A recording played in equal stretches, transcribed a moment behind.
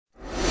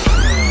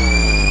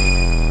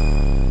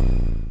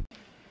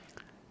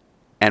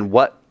And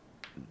what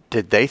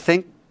did they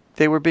think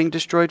they were being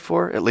destroyed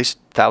for, at least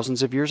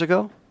thousands of years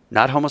ago?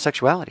 Not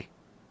homosexuality.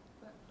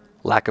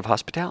 Lack of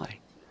hospitality.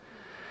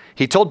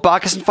 He told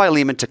Bacchus and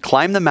Philemon to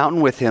climb the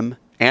mountain with him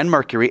and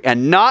Mercury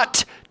and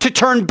not to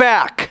turn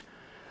back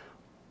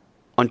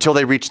until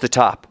they reached the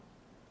top.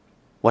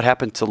 What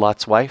happened to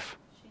Lot's wife?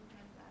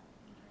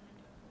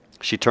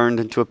 She turned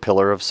into a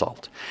pillar of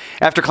salt.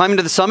 After climbing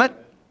to the summit,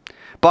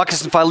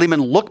 Bacchus and Philemon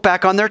looked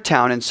back on their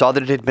town and saw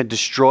that it had been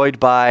destroyed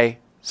by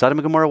Sodom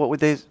and Gomorrah. What were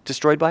they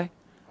destroyed by?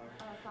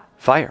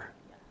 Fire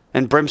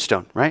and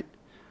brimstone, right?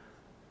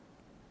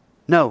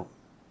 No,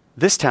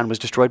 this town was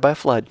destroyed by a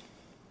flood.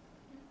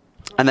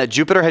 And that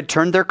Jupiter had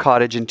turned their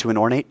cottage into an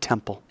ornate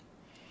temple.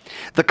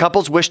 The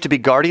couple's wish to be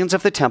guardians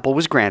of the temple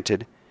was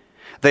granted.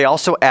 They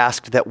also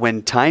asked that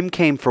when time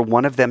came for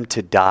one of them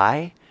to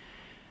die,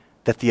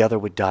 that the other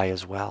would die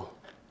as well.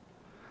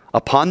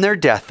 Upon their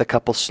death, the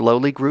couple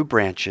slowly grew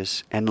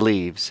branches and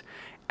leaves,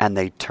 and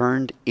they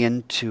turned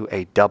into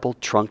a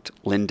double-trunked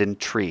linden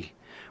tree,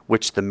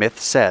 which the myth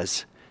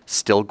says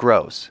still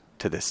grows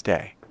to this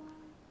day.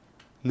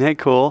 Isn't that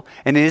cool?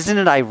 And isn't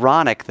it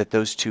ironic that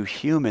those two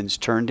humans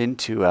turned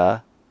into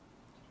a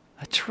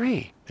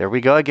tree? There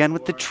we go again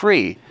with the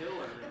tree.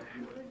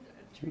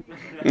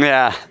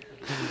 Yeah.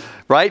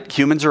 Right?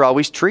 Humans are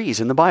always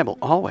trees in the Bible,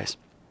 always.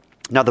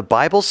 Now the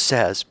Bible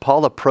says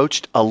Paul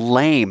approached a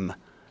lame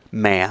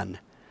man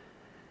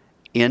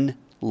in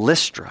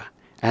Lystra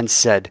and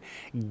said,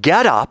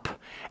 "Get up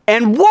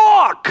and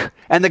walk."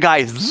 And the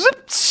guy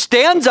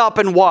stands up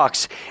and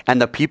walks.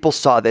 And the people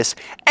saw this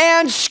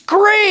and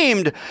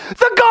screamed,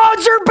 "The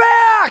gods are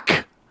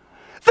back!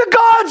 The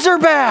gods are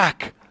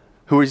back!"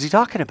 Who is he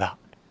talking about?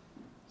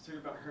 He's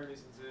talking about Hermes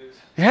and Zeus.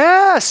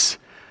 Yes.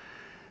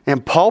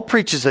 And Paul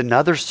preaches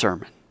another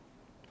sermon,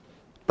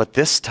 but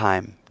this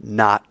time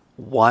not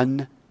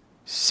one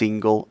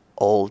single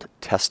Old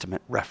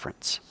Testament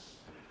reference,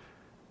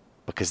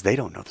 because they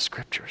don't know the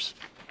scriptures.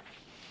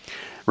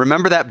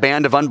 Remember that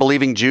band of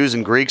unbelieving Jews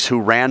and Greeks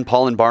who ran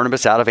Paul and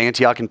Barnabas out of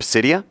Antioch and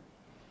Pisidia?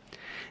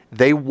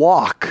 They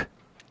walk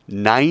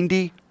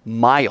 90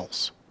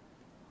 miles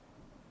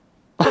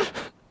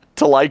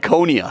to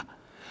Lycaonia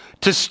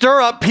to stir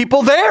up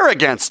people there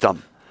against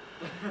them.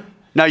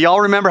 Now,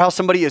 y'all remember how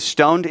somebody is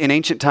stoned in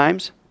ancient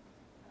times?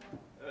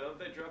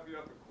 They drop you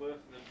off a cliff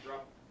and then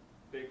drop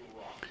big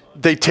rocks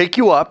on They take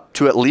you up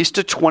to at least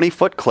a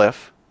 20-foot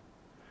cliff.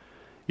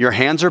 Your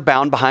hands are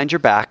bound behind your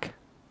back.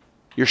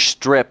 You're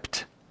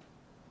stripped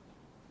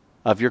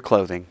of your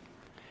clothing.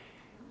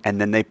 And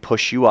then they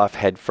push you off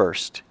head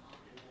first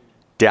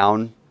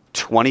down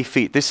 20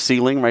 feet. This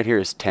ceiling right here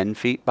is 10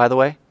 feet, by the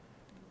way.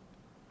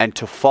 And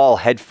to fall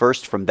head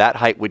first from that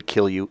height would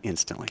kill you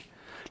instantly.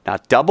 Now,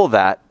 double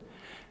that,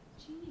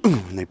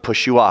 and they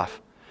push you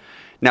off.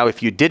 Now,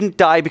 if you didn't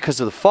die because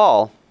of the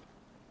fall,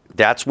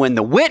 that's when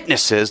the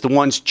witnesses, the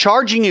ones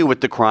charging you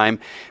with the crime,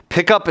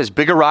 pick up as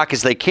big a rock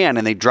as they can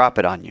and they drop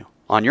it on you,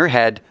 on your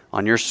head,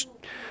 on your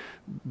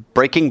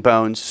breaking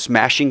bones,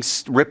 smashing,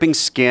 ripping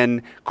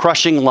skin,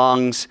 crushing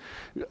lungs,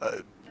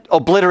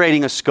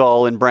 obliterating a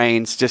skull and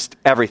brains, just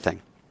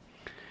everything.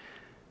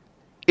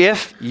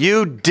 If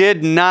you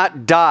did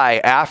not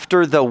die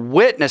after the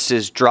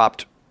witnesses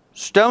dropped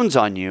stones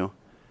on you,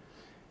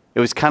 it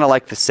was kind of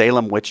like the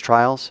Salem witch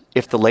trials.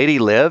 If the lady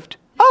lived,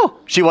 oh,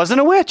 she wasn't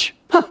a witch.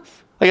 Huh,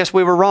 I guess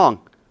we were wrong.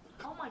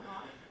 Oh my God.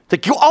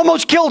 Like, you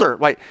almost killed her.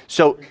 Right.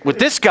 So with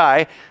this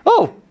guy,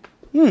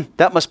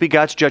 that must be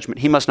God's judgment.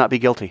 He must not be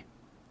guilty.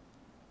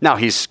 Now,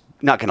 he's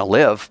not going to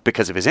live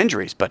because of his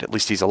injuries, but at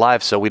least he's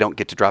alive, so we don't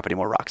get to drop any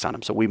more rocks on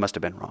him. So we must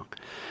have been wrong.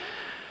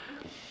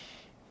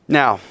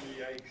 Now,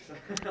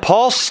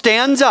 Paul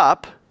stands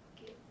up.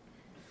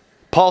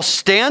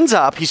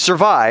 He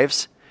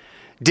survives.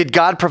 Did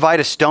God provide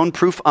a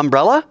stone-proof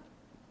umbrella?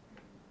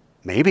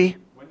 Maybe.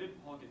 When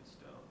did Paul get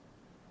stoned?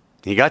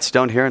 He got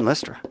stoned here in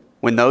Lystra.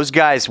 When those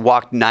guys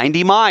walked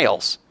 90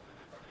 miles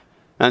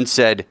and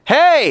said,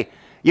 "Hey,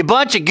 you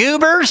bunch of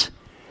goobers,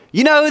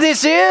 you know who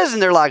this is?"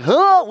 And they're like,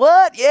 "Huh,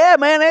 what? Yeah,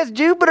 man, that's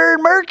Jupiter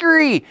and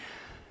Mercury."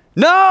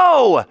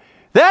 No,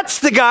 that's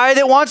the guy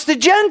that wants the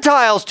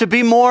Gentiles to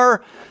be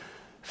more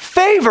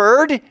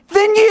favored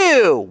than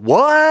you.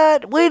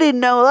 What? We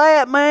didn't know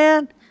that,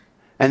 man.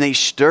 And he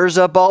stirs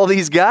up all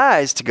these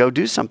guys to go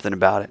do something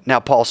about it. Now,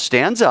 Paul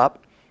stands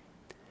up.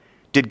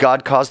 Did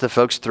God cause the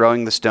folks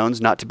throwing the stones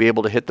not to be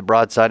able to hit the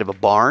broadside of a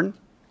barn?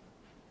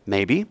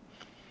 Maybe.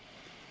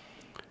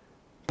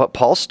 But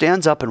Paul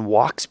stands up and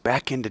walks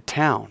back into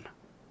town.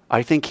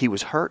 I think he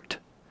was hurt.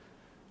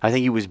 I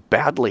think he was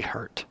badly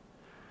hurt.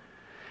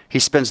 He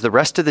spends the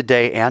rest of the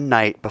day and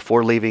night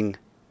before leaving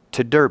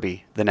to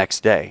Derbe the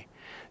next day.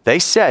 They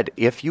said,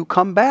 "If you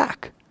come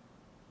back,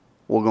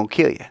 we're going to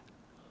kill you."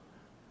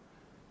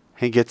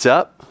 He gets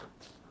up,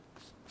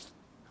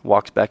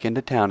 walks back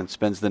into town and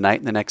spends the night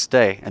and the next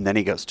day, and then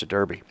he goes to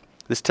Derbe.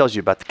 This tells you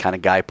about the kind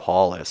of guy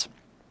Paul is.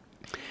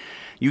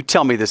 You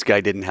tell me this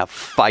guy didn't have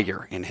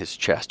fire in his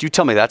chest. You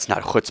tell me that's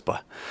not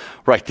chutzpah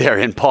right there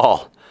in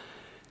Paul.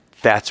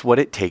 That's what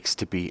it takes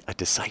to be a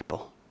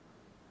disciple.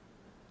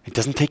 It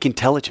doesn't take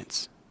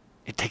intelligence.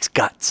 It takes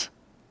guts.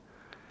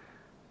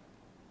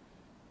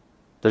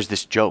 there's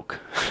this joke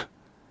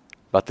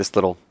about this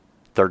little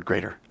third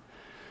grader.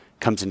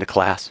 Comes into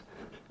class.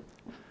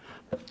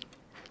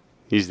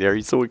 He's there.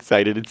 He's so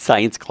excited in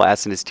science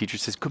class, and his teacher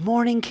says, "Good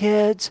morning,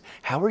 kids.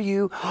 How are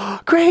you?"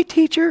 "Great,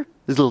 teacher."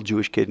 This little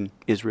Jewish kid in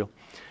Israel.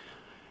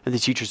 And the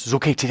teacher says,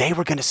 "Okay, today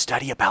we're going to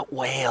study about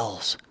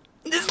whales."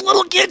 And this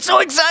little kid's so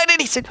excited.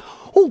 He said,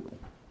 "Oh."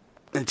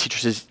 And the teacher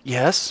says,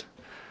 "Yes."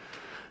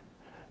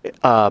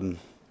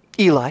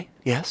 "Eli,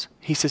 yes."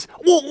 He says,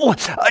 "Whoa,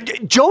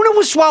 Jonah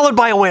was swallowed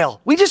by a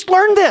whale. We just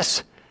learned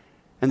this."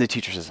 And the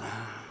teacher says,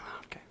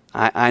 "Okay,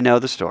 I know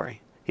the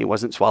story. He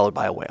wasn't swallowed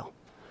by a whale."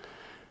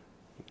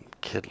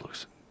 Kid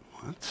looks,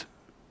 "What?"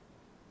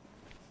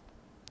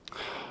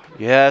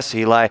 "Yes,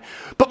 Eli.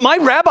 But my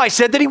rabbi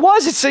said that he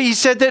was. He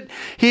said that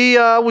he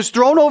was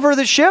thrown over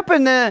the ship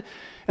and a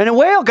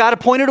whale, God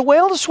appointed a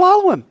whale to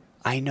swallow him."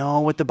 "I know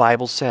what the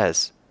Bible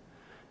says,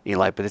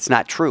 Eli, but it's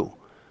not true.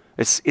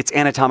 It's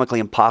anatomically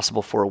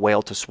impossible for a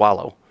whale to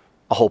swallow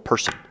a whole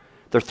person.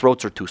 Their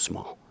throats are too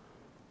small.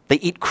 They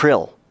eat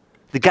krill.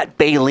 They got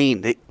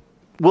baleen.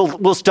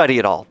 We'll study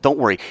it all. Don't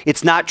worry.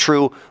 It's not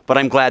true, but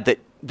I'm glad that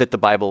the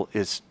Bible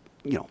is,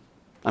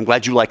 I'm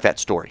glad you like that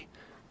story."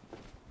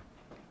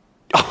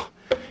 "Oh,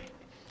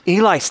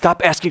 Eli,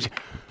 stop asking.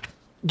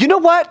 You know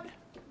what?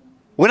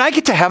 When I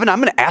get to heaven, I'm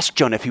going to ask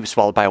Jonah if he was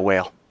swallowed by a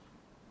whale."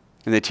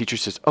 And the teacher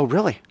says, "Oh,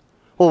 really?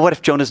 Well, what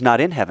if Jonah's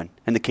not in heaven?"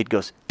 And the kid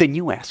goes, "Then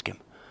you ask him."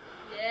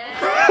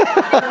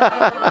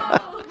 Yeah.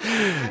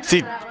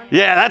 See,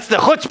 yeah, that's the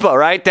chutzpah,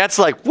 right? That's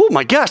like, oh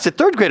my gosh, the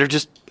third grader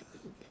just,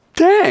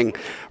 dang,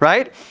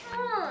 right?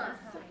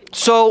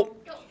 So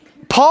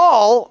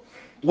Paul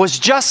was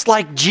just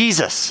like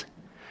Jesus.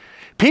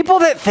 People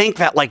that think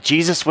that like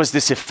Jesus was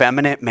this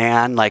effeminate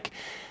man, like,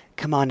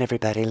 "Come on,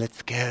 everybody,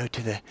 let's go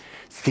to the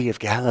Sea of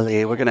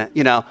Galilee. We're going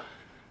to,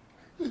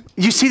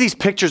 you see these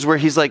pictures where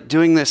he's like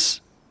doing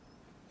this,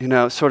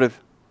 sort of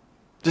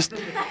just,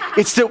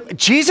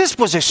 Jesus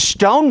was a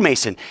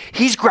stonemason.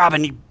 He's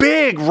grabbing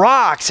big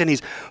rocks and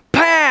he's,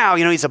 pow,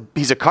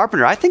 he's a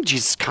carpenter. I think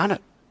Jesus kind of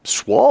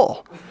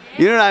swole.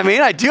 You know what I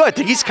mean? I do. I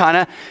think he's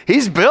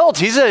built.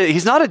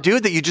 He's not a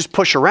dude that you just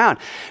push around.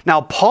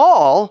 Now,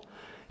 Paul,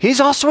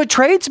 he's also a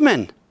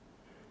tradesman.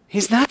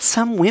 He's not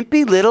some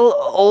wimpy little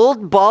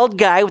old bald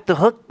guy with the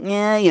hook.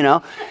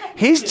 Yeah,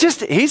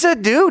 he's a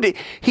dude.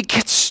 He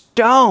gets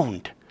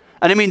stoned.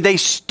 And I mean, they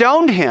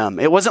stoned him.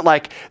 It wasn't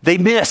like they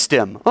missed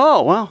him.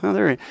 Oh, well,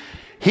 there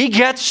he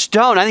gets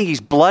stoned. I think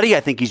he's bloody. I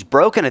think he's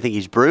broken. I think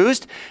he's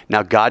bruised.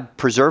 Now, God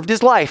preserved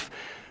his life.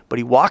 But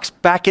he walks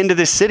back into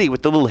this city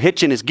with the little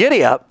hitch in his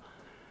giddy up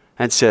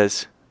and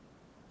says,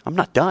 "I'm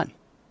not done."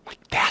 Like,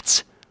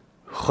 that's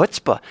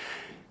chutzpah.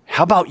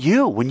 How about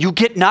you? When you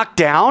get knocked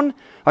down,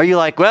 are you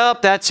like, "Well,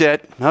 that's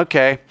it.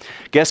 Okay.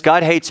 Guess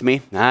God hates me.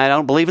 I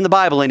don't believe in the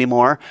Bible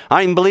anymore. I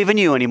don't even believe in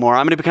you anymore.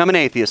 I'm going to become an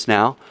atheist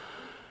now."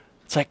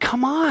 It's like,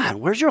 come on.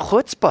 Where's your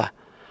chutzpah?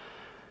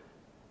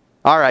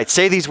 All right.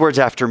 Say these words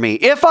after me.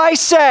 If I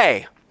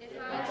say,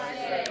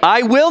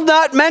 I will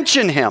not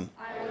mention him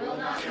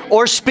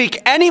or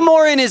speak any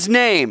more in his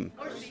name,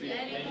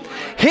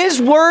 his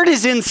word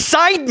is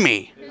inside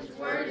me,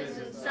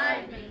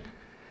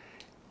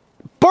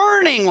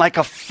 burning like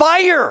a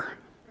fire.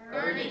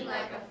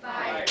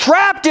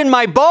 Trapped in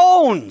my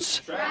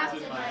bones.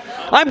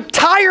 I'm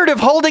tired of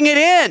holding it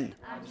in.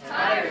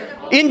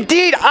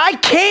 Indeed, I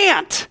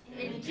can't.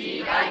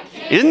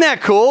 Isn't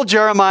that cool?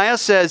 Jeremiah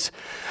says,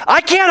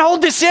 "I can't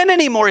hold this in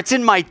anymore. It's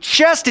in my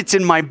chest. It's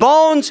in my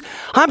bones.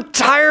 I'm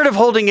tired of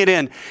holding it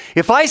in.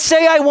 If I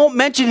say I won't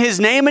mention his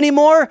name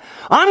anymore,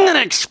 I'm going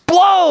to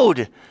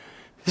explode.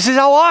 This is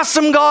how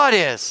awesome God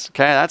is."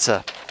 Okay, that's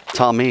a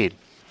Talmud.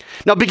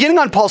 Now, beginning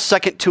on Paul's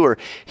second tour,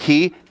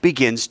 he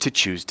begins to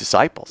choose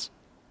disciples.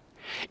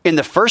 In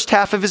the first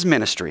half of his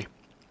ministry,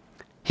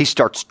 he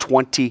starts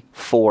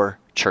 24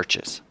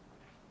 churches.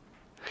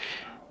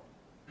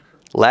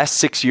 Last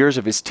 6 years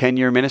of his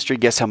 10-year ministry,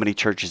 guess how many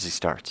churches he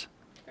starts?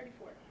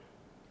 34.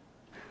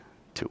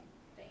 2.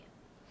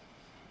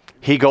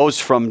 He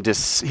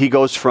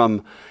goes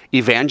from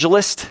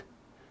evangelist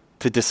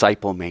to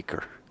disciple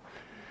maker.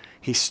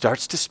 He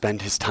starts to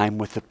spend his time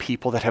with the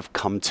people that have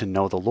come to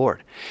know the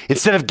Lord.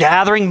 Instead of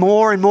gathering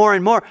more and more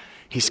and more,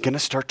 he's going to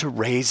start to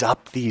raise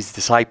up these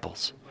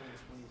disciples.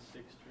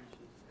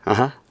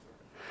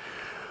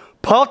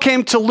 Paul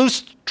came to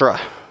Lystra.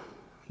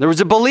 There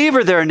was a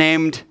believer there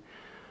named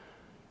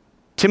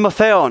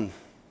Timotheon.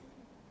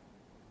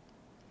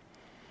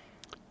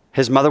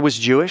 His mother was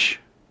Jewish.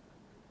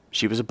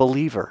 She was a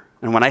believer.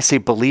 And when I say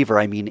believer,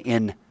 I mean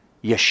in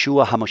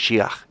Yeshua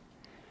HaMashiach.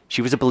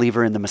 She was a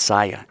believer in the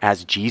Messiah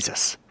as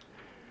Jesus.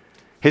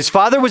 His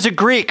father was a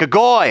Greek, a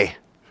goy.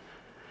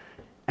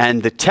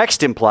 And the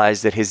text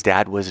implies that his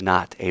dad was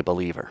not a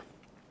believer.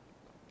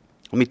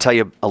 Let me tell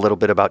you a little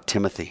bit about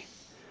Timothy.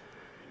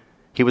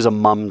 He was a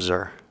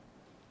mumser.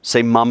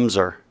 Say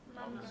mumser.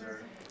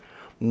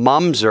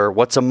 Mumser,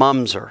 what's a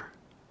mumser?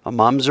 A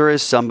mumser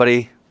is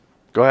somebody,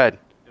 go ahead.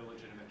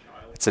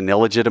 It's an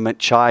illegitimate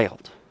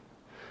child.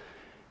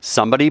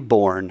 Somebody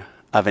born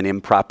of an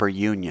improper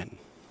union.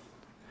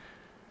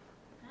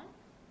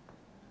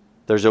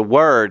 There's a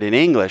word in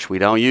English we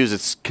don't use.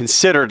 It's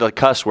considered a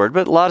cuss word,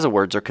 but lots of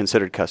words are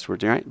considered cuss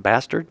words, right?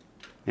 Bastard?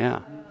 Yeah.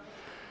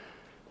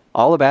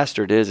 All a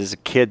bastard is a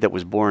kid that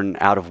was born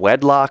out of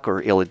wedlock or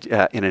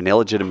in an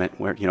illegitimate,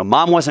 where,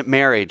 mom wasn't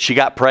married. She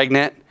got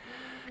pregnant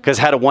because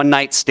had a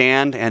one-night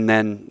stand, and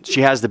then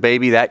she has the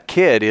baby. That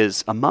kid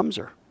is a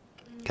mumser,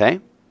 okay?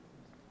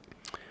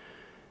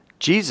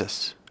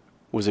 Jesus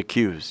was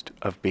accused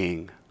of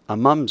being a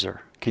mumser.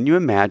 Can you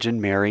imagine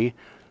Mary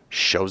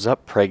shows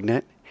up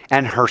pregnant,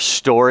 and her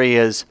story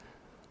is,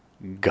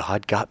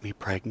 God got me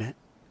pregnant?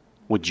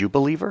 Would you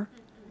believe her?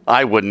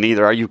 I wouldn't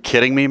either. Are you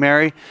kidding me,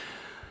 Mary?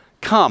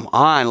 Come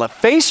on,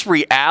 face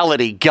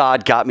reality.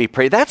 God got me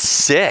pregnant. That's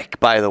sick,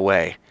 by the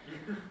way.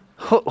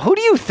 Who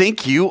do you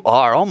think you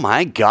are? Oh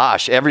my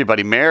gosh,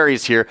 everybody,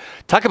 Mary's here.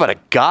 Talk about a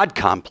God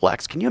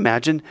complex. Can you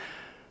imagine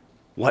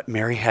what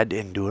Mary had to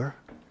endure?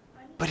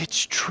 But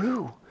it's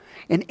true.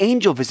 An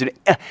angel visited.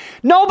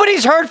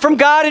 Nobody's heard from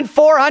God in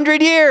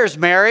 400 years,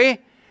 Mary.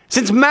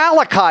 Since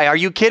Malachi. Are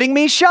you kidding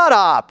me? Shut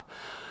up.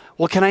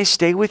 Well, can I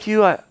stay with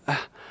you?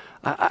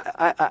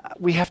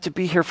 We have to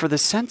be here for the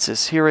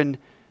census here in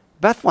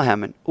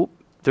Bethlehem. And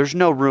there's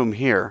no room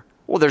here.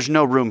 Well, there's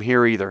no room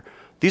here either.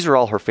 These are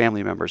all her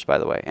family members, by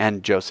the way,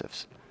 and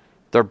Joseph's.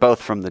 They're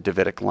both from the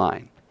Davidic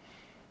line.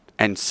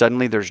 And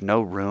suddenly there's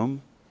no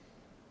room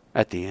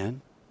at the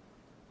inn.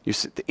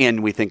 The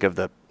inn, we think of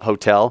the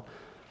hotel.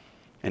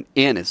 An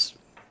inn is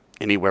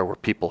anywhere where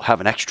people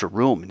have an extra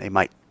room and they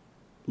might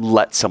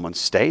let someone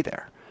stay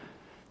there.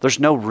 There's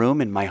no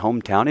room in my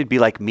hometown. It'd be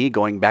like me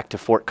going back to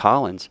Fort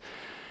Collins,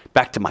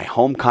 back to my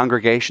home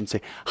congregation,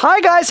 say,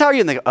 "Hi guys, how are you?"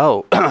 And they go,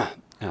 "Oh,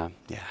 yeah,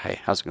 hey,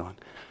 how's it going?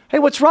 Hey,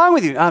 what's wrong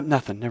with you?"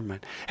 Nothing, never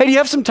mind. "Hey, do you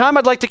have some time?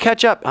 I'd like to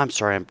catch up." "I'm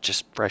sorry, I'm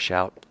just fresh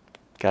out.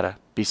 Gotta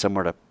be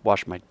somewhere to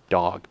wash my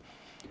dog."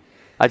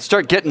 I'd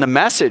start getting the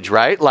message,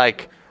 right?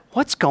 Like,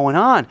 what's going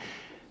on?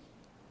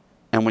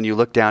 And when you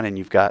look down and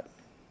you've got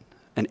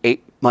an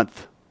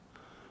 8-month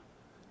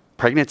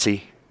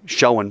pregnancy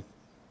showing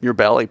your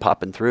belly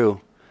popping through,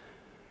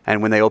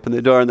 and when they open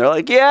the door and they're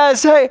like,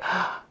 "Yes, hey,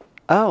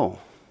 oh,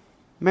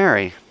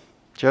 Mary,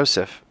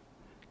 Joseph,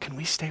 can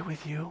we stay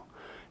with you?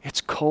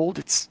 It's cold,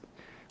 it's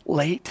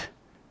late.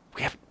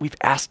 We've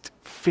asked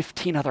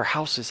 15 other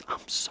houses.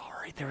 I'm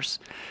sorry, there's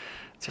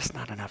just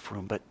not enough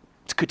room, but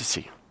it's good to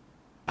see you.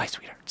 Bye,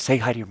 sweetheart. Say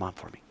hi to your mom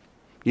for me."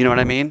 You know what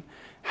I mean?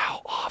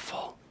 How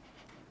awful.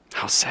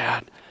 How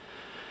sad.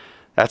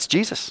 That's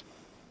Jesus,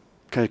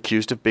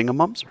 accused of being a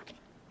mumser.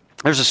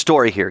 There's a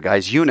story here,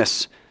 guys.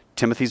 Eunice,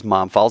 Timothy's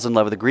mom, falls in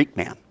love with a Greek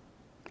man,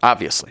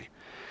 obviously.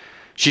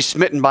 She's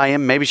smitten by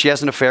him. Maybe she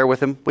has an affair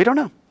with him. We don't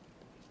know.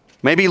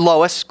 Maybe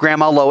Lois,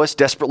 Grandma Lois,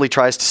 desperately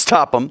tries to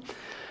stop him.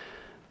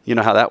 You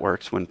know how that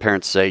works when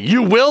parents say,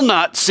 "You will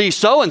not see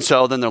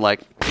so-and-so." Then they're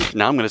like,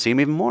 "Now I'm going to see him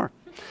even more."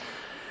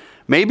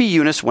 Maybe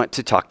Eunice went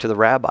to talk to the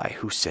rabbi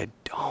who said,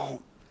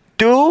 "Don't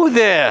do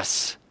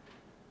this.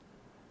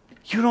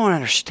 You don't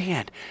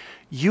understand.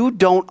 You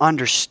don't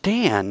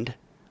understand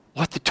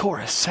what the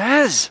Torah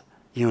says,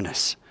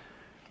 Eunice."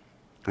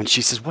 And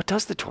she says, "What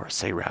does the Torah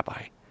say,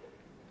 Rabbi?"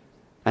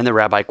 And the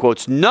rabbi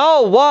quotes,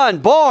 "No one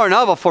born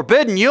of a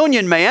forbidden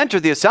union may enter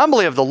the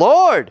assembly of the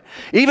Lord,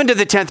 even to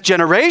the 10th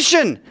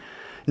generation.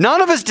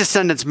 None of his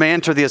descendants may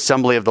enter the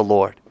assembly of the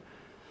Lord.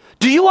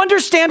 Do you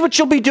understand what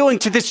you'll be doing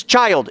to this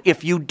child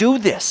if you do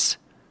this?"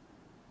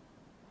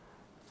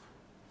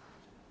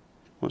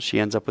 Well, she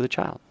ends up with a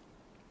child.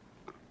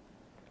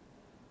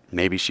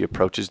 Maybe she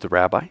approaches the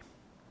rabbi and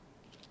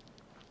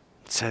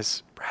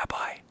says,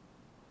 "Rabbi,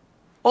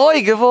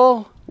 oy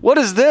gevol, what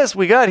is this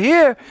we got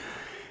here?"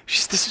 She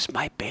says, "This is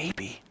my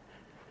baby.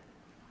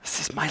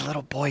 This is my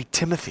little boy,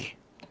 Timothy.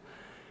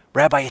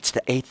 Rabbi, it's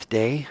the 8th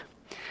day,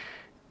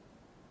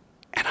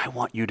 and I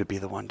want you to be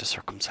the one to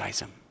circumcise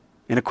him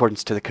in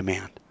accordance to the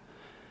command.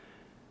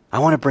 I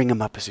want to bring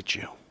him up as a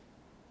Jew,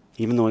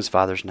 even though his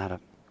father's not a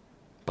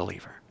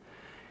believer."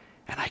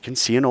 And I can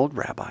see an old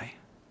rabbi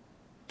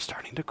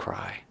starting to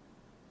cry.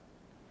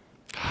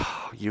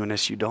 "Oh,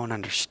 Eunice, you don't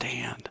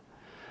understand.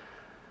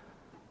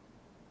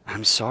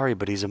 I'm sorry,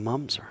 but he's a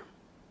mumser.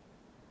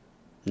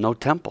 No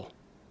temple.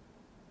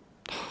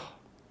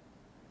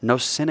 No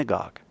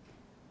synagogue.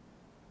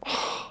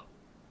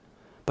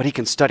 But he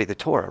can study the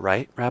Torah,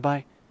 right,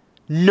 Rabbi?"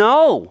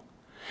 No.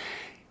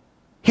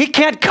 He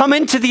can't come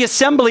into the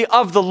assembly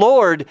of the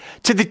Lord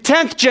to the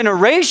 10th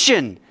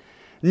generation.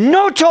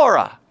 No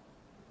Torah.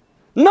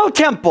 No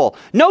temple.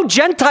 No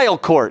Gentile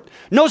court.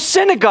 No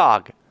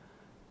synagogue.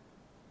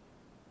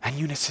 And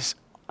Eunice says,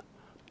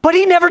 "But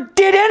he never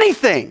did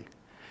anything."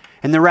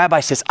 And the rabbi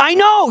says, "I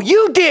know,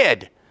 you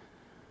did."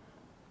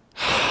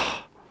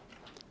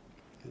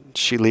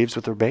 She leaves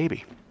with her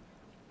baby.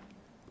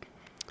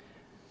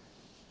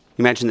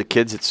 Imagine the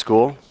kids at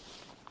school.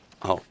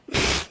 Oh,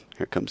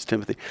 here comes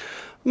Timothy.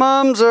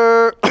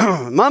 "Mumser,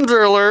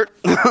 mumser alert."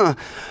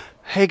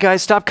 "Hey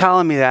guys, stop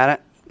calling me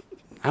that.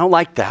 I don't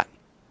like that."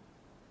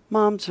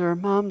 "Mumser,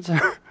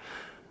 mumser.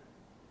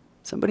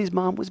 Somebody's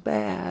mom was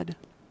bad.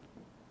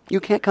 You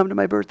can't come to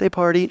my birthday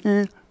party."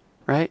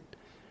 Right?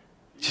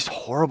 It's just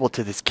horrible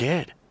to this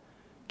kid.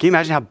 Can you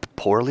imagine how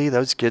poorly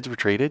those kids were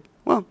treated?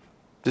 Well,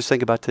 just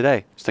think about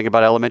today. Just think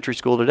about elementary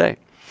school today.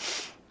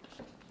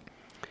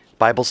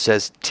 Bible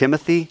says,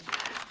 Timothy,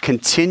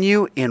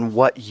 continue in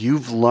what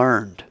you've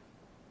learned.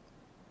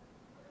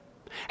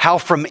 How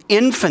from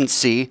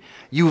infancy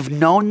you've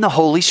known the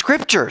Holy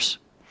Scriptures.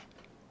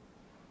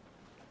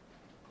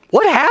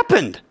 What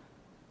happened?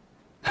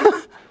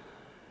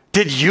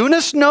 Did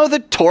Eunice know the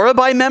Torah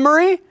by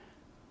memory?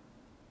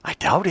 I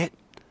doubt it.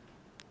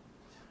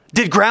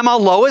 Did Grandma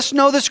Lois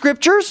know the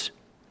Scriptures?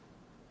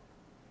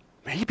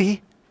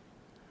 Maybe.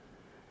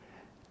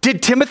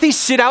 Did Timothy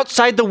sit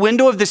outside the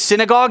window of the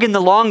synagogue in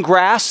the long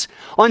grass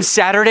on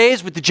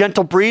Saturdays with the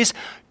gentle breeze,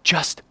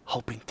 just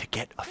hoping to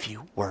get a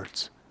few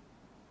words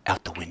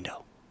out the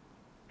window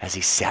as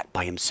he sat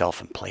by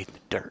himself and played in the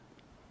dirt?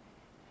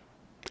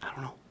 I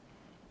don't know.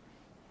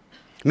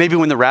 Maybe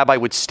when the rabbi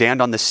would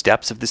stand on the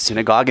steps of the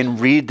synagogue and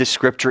read the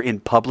scripture in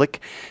public,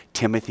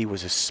 Timothy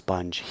was a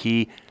sponge.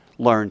 He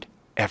learned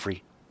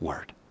every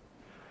word.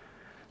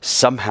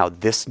 Somehow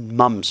this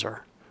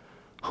mumser,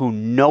 who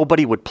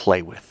nobody would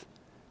play with,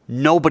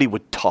 nobody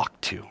would talk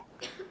to,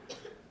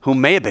 who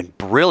may have been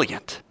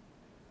brilliant.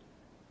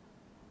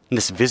 And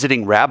this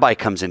visiting rabbi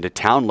comes into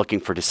town looking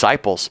for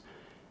disciples.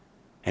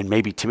 And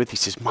maybe Timothy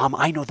says, Mom,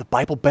 I know the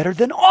Bible better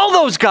than all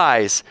those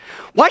guys.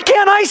 Why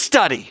can't I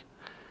study?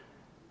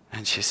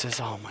 And she says,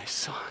 oh, my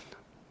son,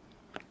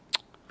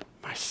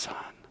 my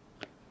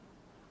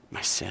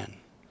sin.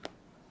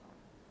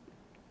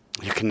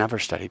 You can never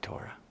study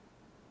Torah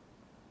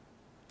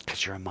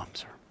because you're a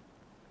mumser.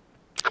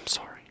 I'm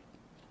sorry.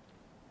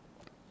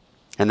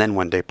 And then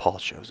one day Paul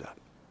shows up.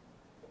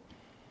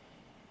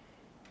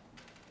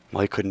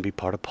 Well, he couldn't be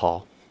part of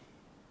Paul.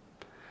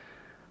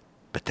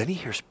 But then he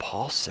hears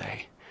Paul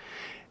say,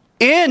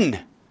 in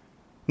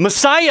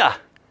Messiah,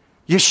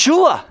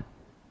 Yeshua,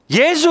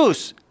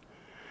 Jesus,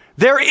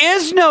 there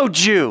is no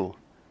Jew.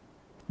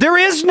 There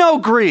is no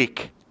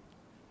Greek.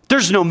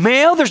 There's no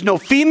male, there's no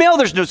female,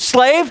 there's no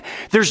slave,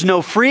 there's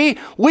no free.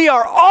 We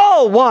are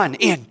all one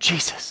in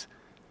Jesus.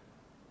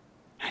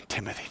 And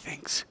Timothy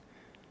thinks,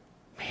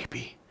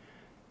 maybe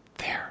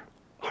there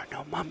are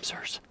no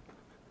mumsers.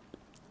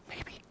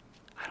 Maybe.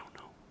 I don't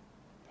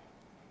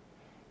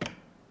know.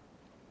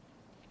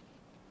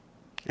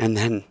 And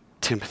then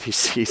Timothy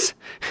sees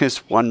his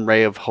one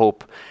ray of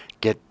hope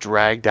get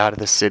dragged out of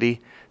the city,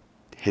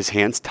 his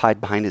hands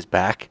tied behind his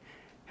back,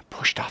 and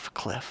pushed off a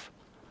cliff.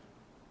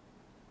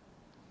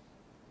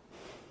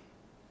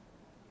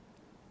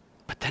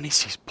 But then he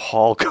sees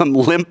Paul come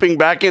limping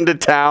back into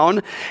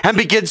town and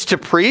begins to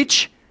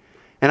preach.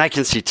 And I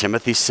can see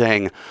Timothy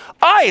saying,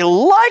 I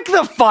like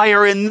the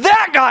fire in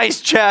that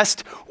guy's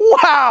chest.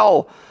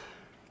 Wow.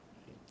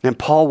 And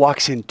Paul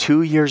walks in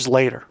 2 years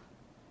later.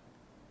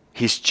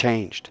 He's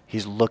changed.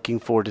 He's looking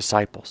for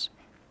disciples.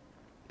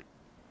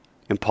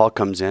 And Paul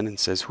comes in and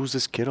says, who's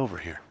this kid over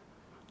here?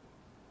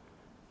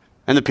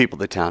 And the people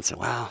of the town say,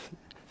 wow,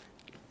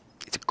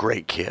 he's a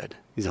great kid.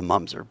 He's a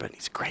mumser, but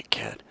he's a great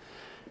kid.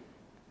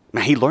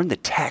 Man, he learned the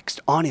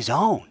text on his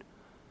own.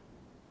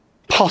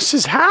 Paul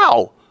says,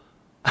 how?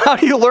 How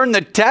do you learn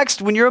the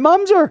text when you're a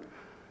mumser?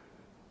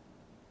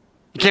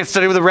 You can't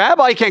study with a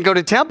rabbi. You can't go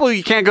to temple.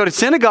 You can't go to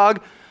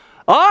synagogue.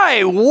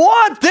 I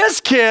want this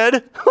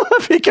kid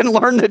if he can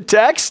learn the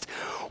text.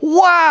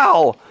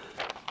 Wow.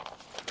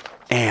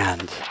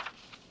 And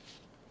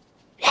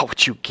what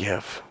would you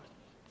give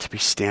to be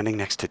standing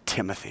next to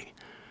Timothy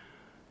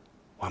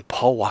when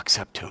Paul walks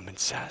up to him and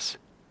says,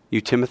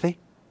 you Timothy?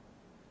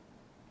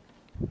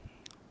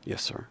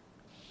 Yes, sir.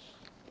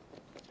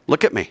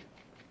 Look at me.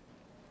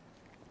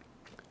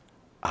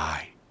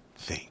 I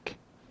think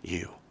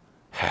you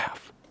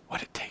have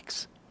what it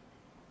takes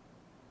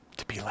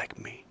to be like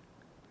me.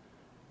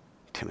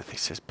 Timothy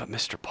says, but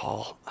Mr.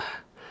 Paul,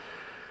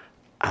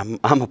 I'm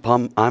a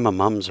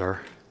mumser.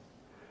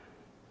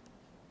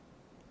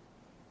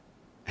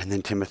 And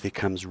then Timothy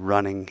comes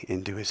running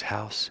into his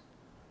house.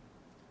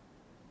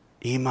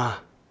 Ema,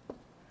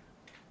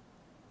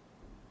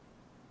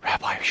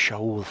 Rabbi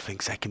Shaul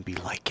thinks I can be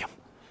like him.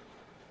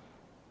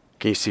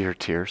 Can you see her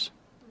tears?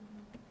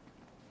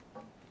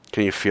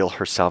 Can you feel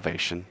her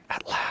salvation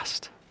at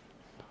last?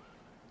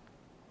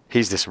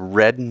 He's this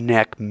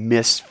redneck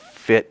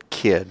misfit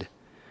kid.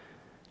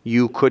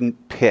 You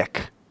couldn't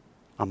pick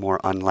a more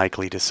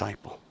unlikely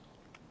disciple.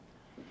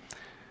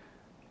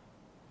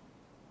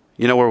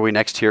 You know where we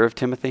next hear of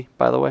Timothy,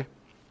 by the way?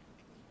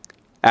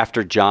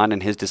 After John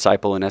and his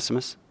disciple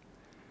Onesimus,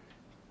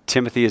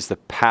 Timothy is the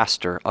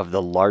pastor of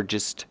the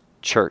largest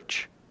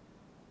church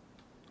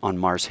on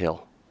Mars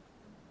Hill.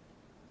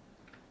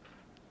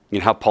 You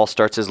know how Paul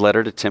starts his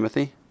letter to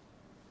Timothy?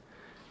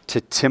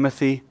 To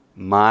Timothy,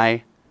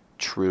 my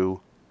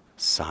true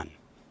son.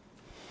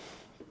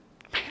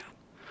 Man.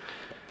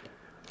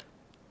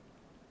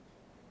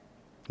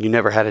 You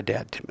never had a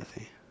dad,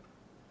 Timothy.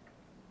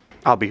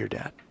 I'll be your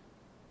dad.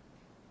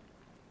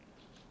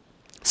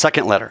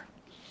 Second letter.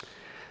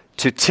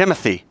 To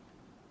Timothy,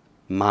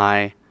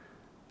 my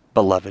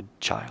beloved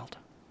child.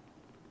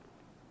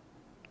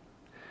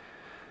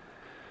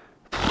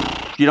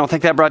 You don't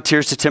think that brought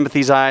tears to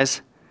Timothy's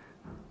eyes?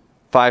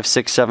 5,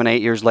 6, 7,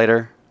 8 years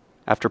later,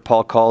 after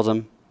Paul calls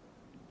him.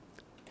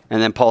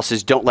 And then Paul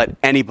says, don't let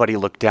anybody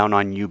look down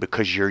on you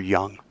because you're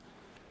young.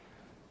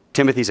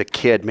 Timothy's a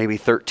kid, maybe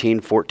 13,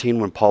 14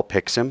 when Paul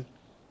picks him.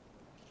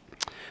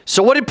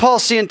 So what did Paul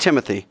see in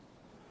Timothy?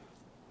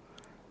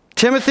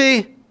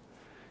 Timothy,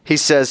 he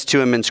says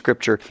to him in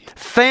Scripture,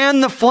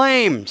 fan the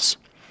flames.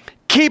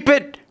 Keep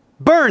it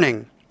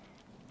burning.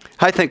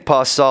 I think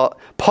Paul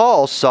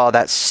saw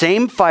that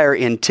same fire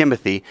in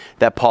Timothy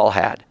that Paul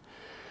had.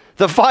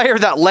 The fire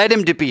that led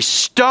him to be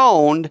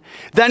stoned.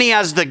 Then he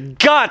has the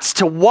guts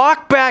to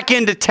walk back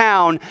into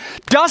town,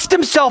 dust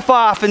himself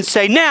off and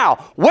say,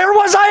 now, where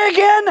was I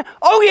again?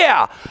 Oh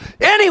yeah.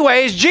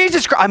 Anyways,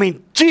 Jesus Christ. I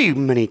mean, gee,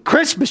 many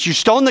Christmas, you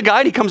stoned the guy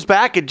and he comes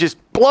back and just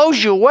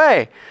blows you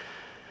away.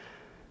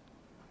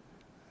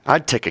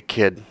 I'd take a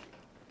kid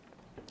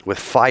with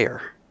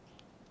fire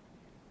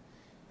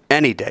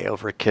any day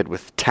over a kid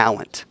with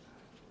talent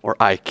or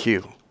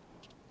IQ.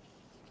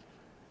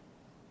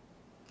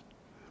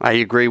 I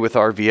agree with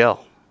RVL.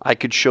 I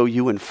could show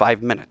you in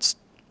 5 minutes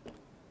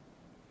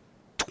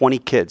 20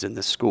 kids in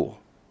this school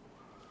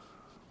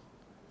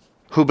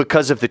who,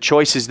 because of the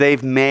choices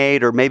they've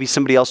made or maybe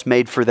somebody else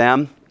made for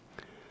them,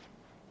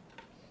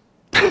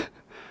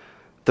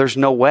 there's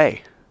no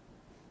way.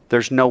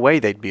 There's no way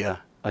they'd be a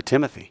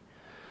Timothy.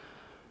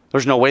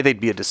 There's no way they'd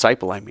be a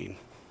disciple, I mean.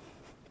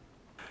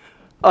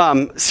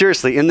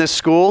 Seriously, in this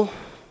school,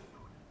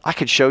 I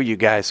could show you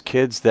guys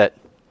kids that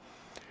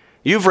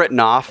you've written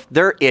off.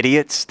 They're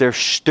idiots. They're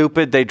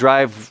stupid. They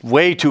drive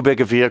way too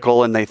big a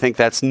vehicle and they think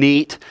that's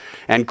neat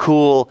and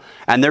cool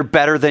and they're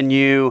better than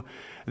you.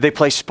 They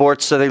play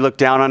sports so they look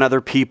down on other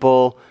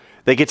people.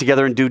 They get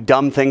together and do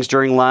dumb things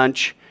during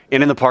lunch,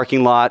 in the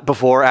parking lot,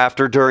 before,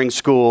 after, during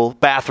school,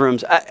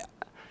 bathrooms.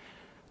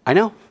 I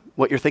know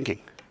what you're thinking.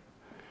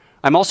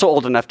 I'm also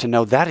old enough to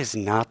know that is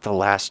not the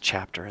last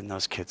chapter in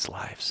those kids'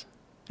 lives.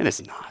 It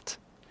is not.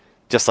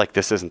 Just like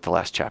this isn't the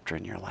last chapter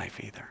in your life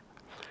either.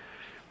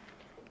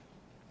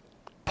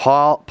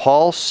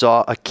 Paul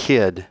saw a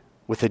kid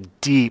with a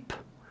deep,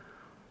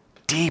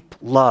 deep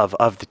love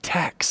of the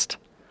text.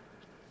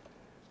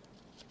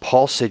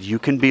 Paul said, you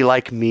can be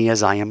like me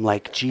as I am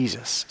like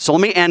Jesus. So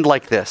let me end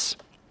like this.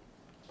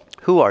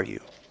 Who are you?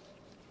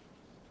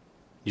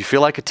 You feel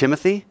like a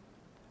Timothy?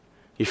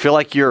 You feel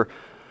like you're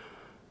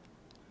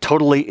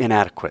totally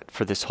inadequate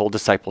for this whole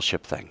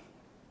discipleship thing?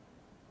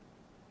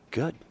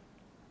 Good.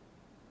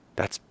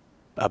 That's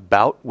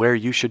about where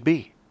you should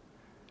be.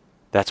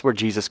 That's where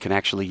Jesus can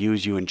actually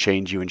use you and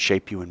change you and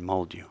shape you and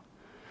mold you.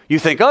 You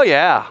think, oh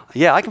yeah,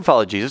 I can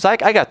follow Jesus. I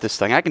got this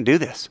thing. I can do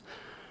this.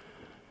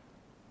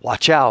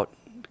 Watch out,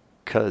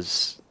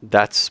 because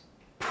that's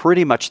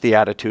pretty much the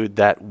attitude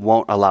that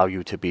won't allow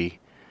you to be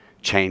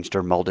changed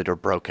or molded or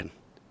broken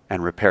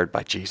and repaired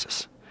by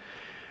Jesus.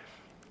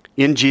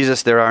 In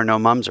Jesus, there are no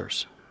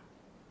mumsers.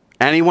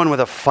 Anyone with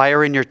a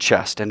fire in your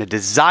chest and a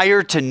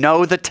desire to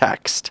know the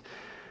text.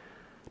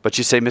 But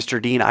you say,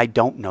 Mr. Dean, I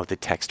don't know the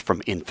text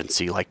from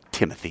infancy like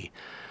Timothy.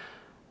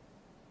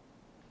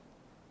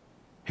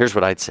 Here's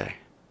what I'd say.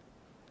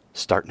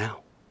 Start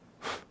now.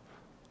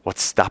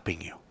 What's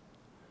stopping you?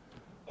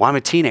 Well, I'm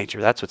a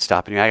teenager. That's what's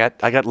stopping me. I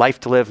got life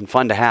to live and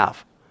fun to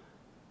have.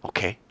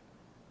 Okay.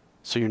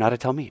 So you're not a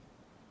Talmud.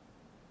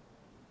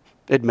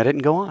 Admit it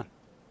and go on.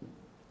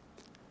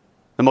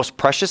 The most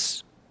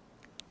precious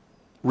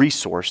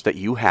resource that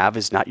you have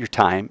is not your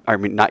time,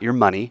 not your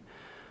money.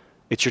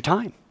 It's your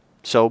time.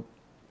 So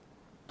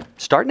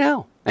start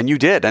now. And you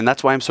did. And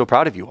that's why I'm so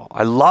proud of you all.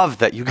 I love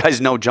that you guys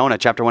know Jonah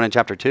chapter 1 and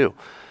chapter 2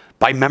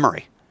 by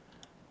memory.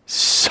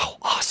 So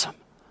awesome.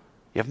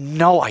 You have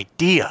no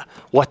idea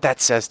what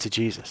that says to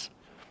Jesus.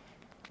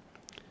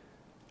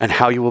 And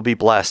how you will be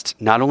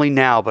blessed, not only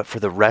now, but for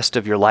the rest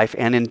of your life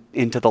and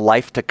into the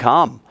life to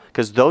come.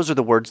 Because those are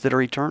the words that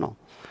are eternal.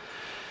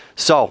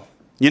 So,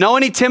 you know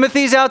any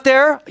Timothys out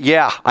there?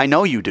 Yeah, I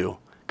know you do.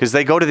 Because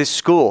they go to this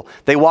school.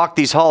 They walk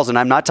these halls. And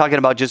I'm not talking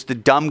about just the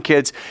dumb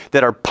kids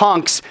that are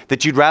punks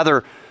that you'd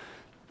rather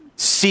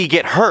see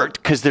get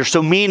hurt because they're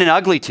so mean and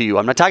ugly to you.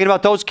 I'm not talking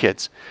about those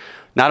kids.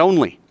 Not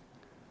only.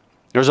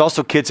 There's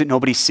also kids that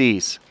nobody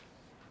sees.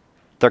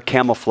 They're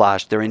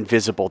camouflaged. They're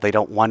invisible. They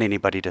don't want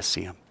anybody to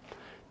see them.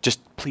 Just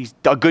please,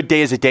 a good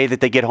day is a day that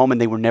they get home and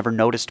they were never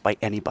noticed by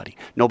anybody.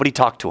 Nobody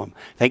talked to them.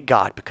 Thank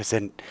God, because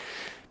then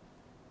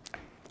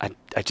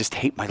I just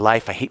hate my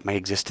life. I hate my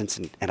existence,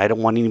 and I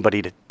don't want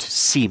anybody to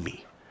see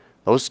me.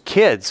 Those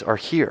kids are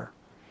here.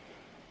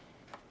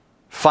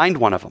 Find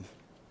one of them.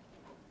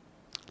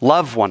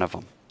 Love one of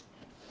them.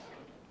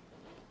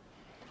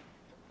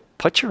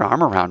 Put your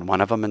arm around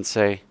one of them and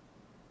say,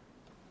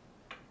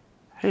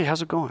 hey,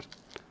 how's it going?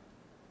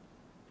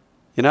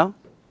 You know,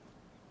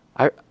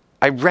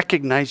 I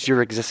recognize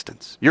your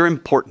existence. You're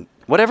important.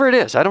 Whatever it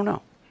is, I don't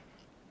know.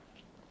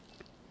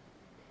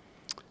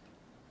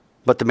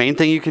 But the main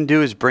thing you can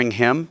do is bring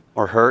him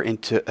or her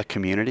into a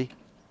community.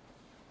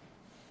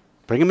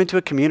 Bring them into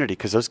a community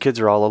because those kids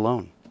are all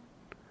alone.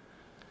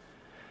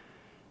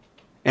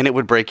 And it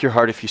would break your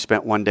heart if you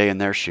spent one day in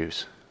their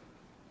shoes.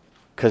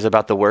 Because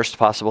about the worst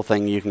possible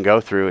thing you can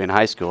go through in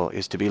high school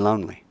is to be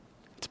lonely.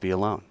 to be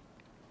alone,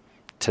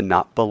 to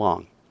not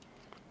belong.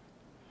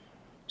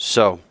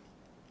 So,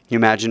 you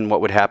imagine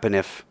what would happen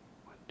if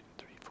 1, 2,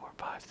 3, 4,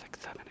 5, 6,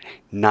 7, 8,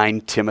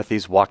 9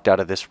 Timothys walked out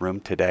of this room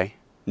today?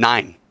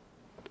 9.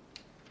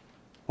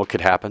 What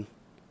could happen?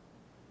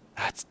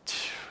 It's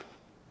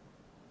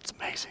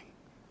amazing.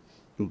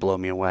 It'll blow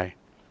me away.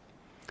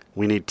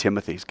 We need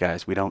Timothys,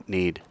 guys. We don't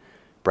need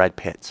Brad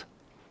Pitts.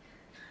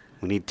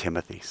 We need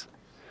Timothys.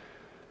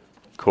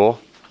 Cool?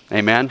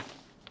 Amen?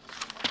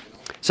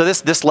 So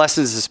this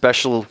lesson is a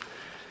special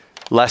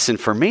lesson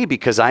for me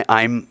because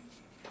I'm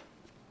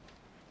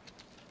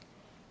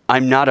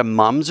not a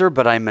mumser,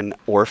 but I'm an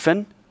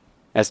orphan,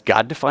 as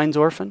God defines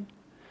orphan.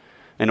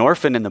 An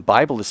orphan in the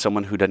Bible is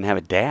someone who doesn't have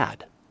a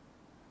dad.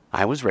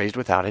 I was raised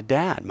without a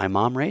dad. My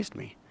mom raised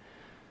me.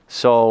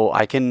 So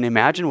I can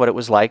imagine what it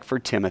was like for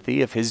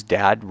Timothy if his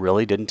dad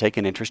really didn't take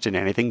an interest in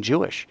anything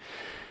Jewish.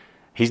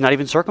 He's not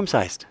even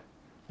circumcised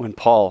when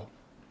Paul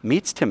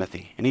meets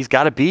Timothy, and he's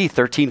got to be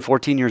 13,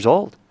 14 years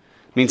old.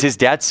 It means his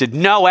dad said,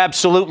 no,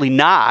 absolutely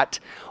not.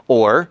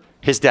 Or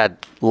his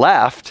dad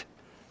left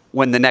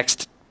when the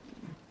next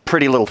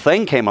pretty little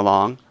thing came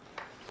along,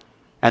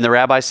 and the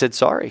rabbi said,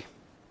 sorry,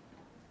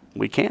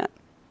 we can't.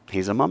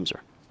 He's a mumser.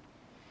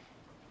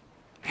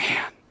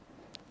 Man.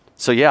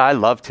 So yeah, I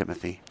love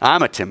Timothy.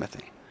 I'm a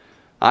Timothy.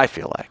 I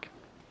feel like.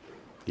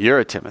 You're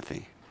a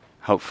Timothy,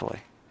 hopefully.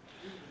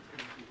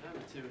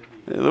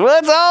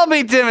 Let's all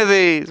be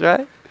Timothys,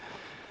 right?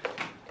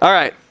 All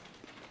right.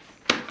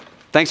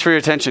 Thanks for your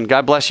attention.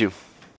 God bless you.